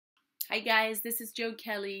Hi guys, this is Joe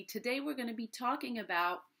Kelly. Today we're going to be talking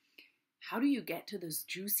about how do you get to those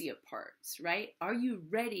juicier parts, right? Are you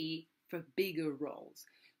ready for bigger roles?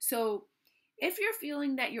 So if you're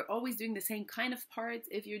feeling that you're always doing the same kind of parts,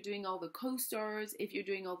 if you're doing all the co-stars, if you're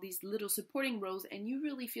doing all these little supporting roles and you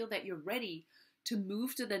really feel that you're ready to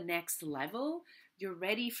move to the next level, you're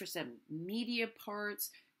ready for some media parts,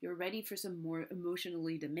 you're ready for some more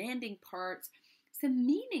emotionally demanding parts, some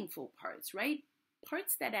meaningful parts, right?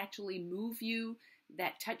 Parts that actually move you,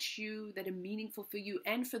 that touch you, that are meaningful for you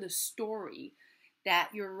and for the story,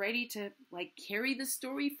 that you're ready to carry the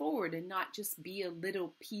story forward and not just be a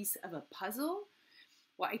little piece of a puzzle.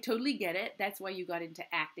 Well, I totally get it. That's why you got into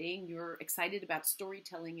acting. You're excited about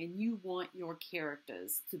storytelling and you want your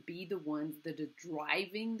characters to be the ones that are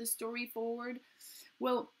driving the story forward.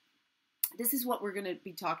 Well, this is what we're going to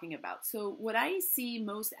be talking about. So what I see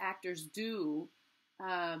most actors do,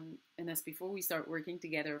 and that's before we start working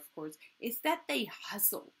together, of course, is that they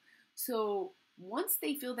hustle. So once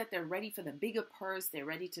they feel that they're ready for the bigger parts, they're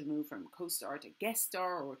ready to move from co-star to guest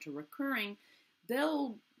star or to recurring,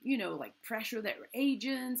 they'll, pressure their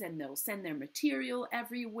agents and they'll send their material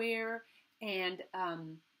everywhere and,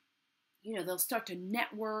 they'll start to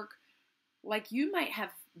network. Like you might have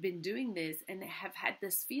been doing this and have had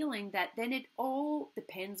this feeling that then it all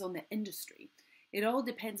depends on the industry. It all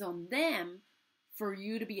depends on them for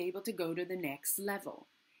you to be able to go to the next level.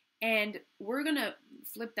 And we're going to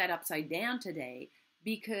flip that upside down today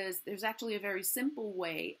because there's actually a very simple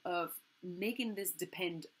way of making this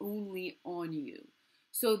depend only on you.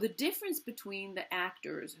 So the difference between the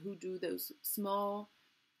actors who do those small,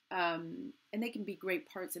 and they can be great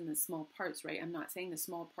parts in the small parts, right? I'm not saying the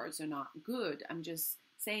small parts are not good. I'm just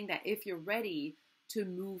saying that if you're ready to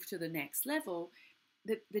move to the next level,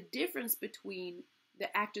 the difference between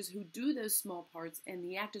the actors who do those small parts and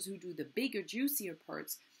the actors who do the bigger, juicier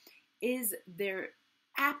parts is their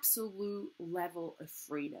absolute level of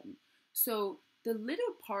freedom. So the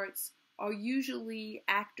little parts are usually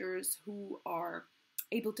actors who are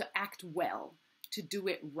able to act well, to do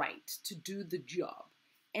it right, to do the job.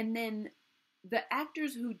 And then the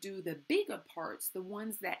actors who do the bigger parts, the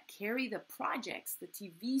ones that carry the projects, the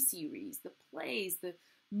TV series, the plays, the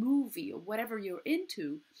movie, or whatever you're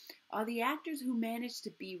into, are the actors who manage to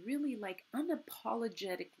be really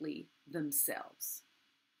unapologetically themselves.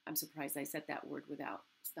 I'm surprised I said that word without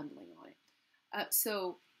stumbling on it.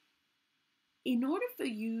 So in order for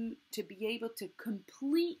you to be able to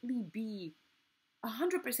completely be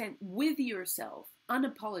 100% with yourself,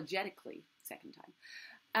 unapologetically, second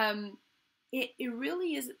time, it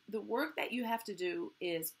really is the work that you have to do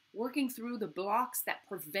is working through the blocks that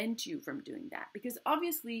prevent you from doing that. Because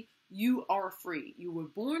obviously you are free. You were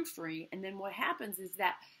born free. And then what happens is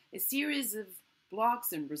that a series of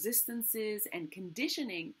blocks and resistances and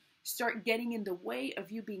conditioning start getting in the way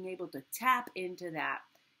of you being able to tap into that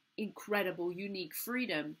incredible, unique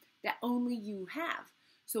freedom that only you have.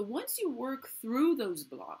 So once you work through those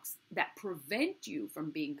blocks that prevent you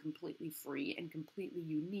from being completely free and completely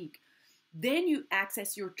unique, then you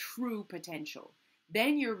access your true potential.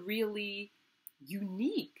 Then you're really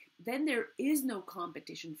unique. Then there is no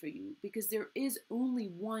competition for you because there is only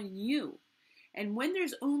one you. And when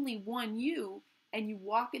there's only one you and you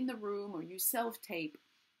walk in the room or you self-tape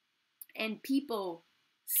and people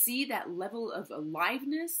see that level of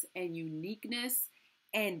aliveness and uniqueness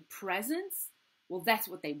and presence, well, that's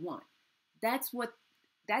what they want. That's what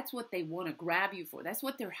they want to grab you for. That's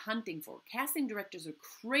what they're hunting for. Casting directors are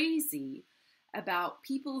crazy about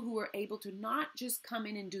people who are able to not just come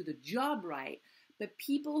in and do the job right, but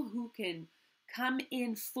people who can come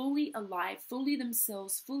in fully alive, fully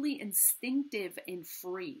themselves, fully instinctive and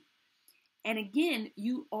free. And again,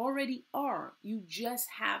 you already are. You just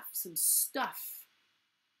have some stuff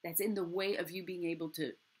that's in the way of you being able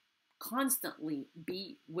to constantly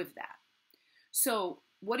be with that. So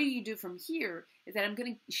what do you do from here is that I'm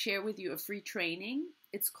going to share with you a free training.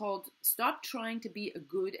 It's called Stop Trying to Be a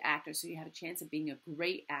Good Actor, so you have a chance of being a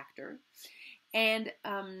great actor. And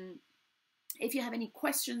if you have any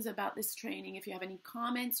questions about this training, if you have any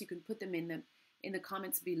comments, you can put them in the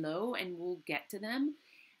comments below and we'll get to them.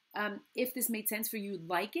 If this made sense for you,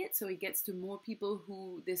 like it so it gets to more people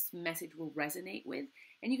who this message will resonate with.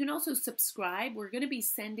 And you can also subscribe. We're going to be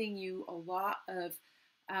sending you a lot of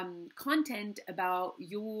content about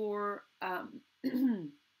your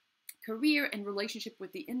career and relationship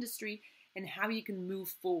with the industry and how you can move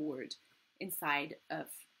forward inside of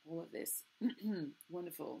all of this.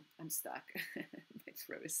 Wonderful. I'm stuck. My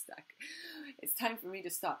throat is stuck. It's time for me to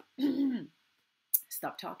stop.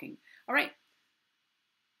 Stop talking. All right.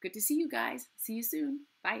 Good to see you guys. See you soon.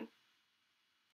 Bye.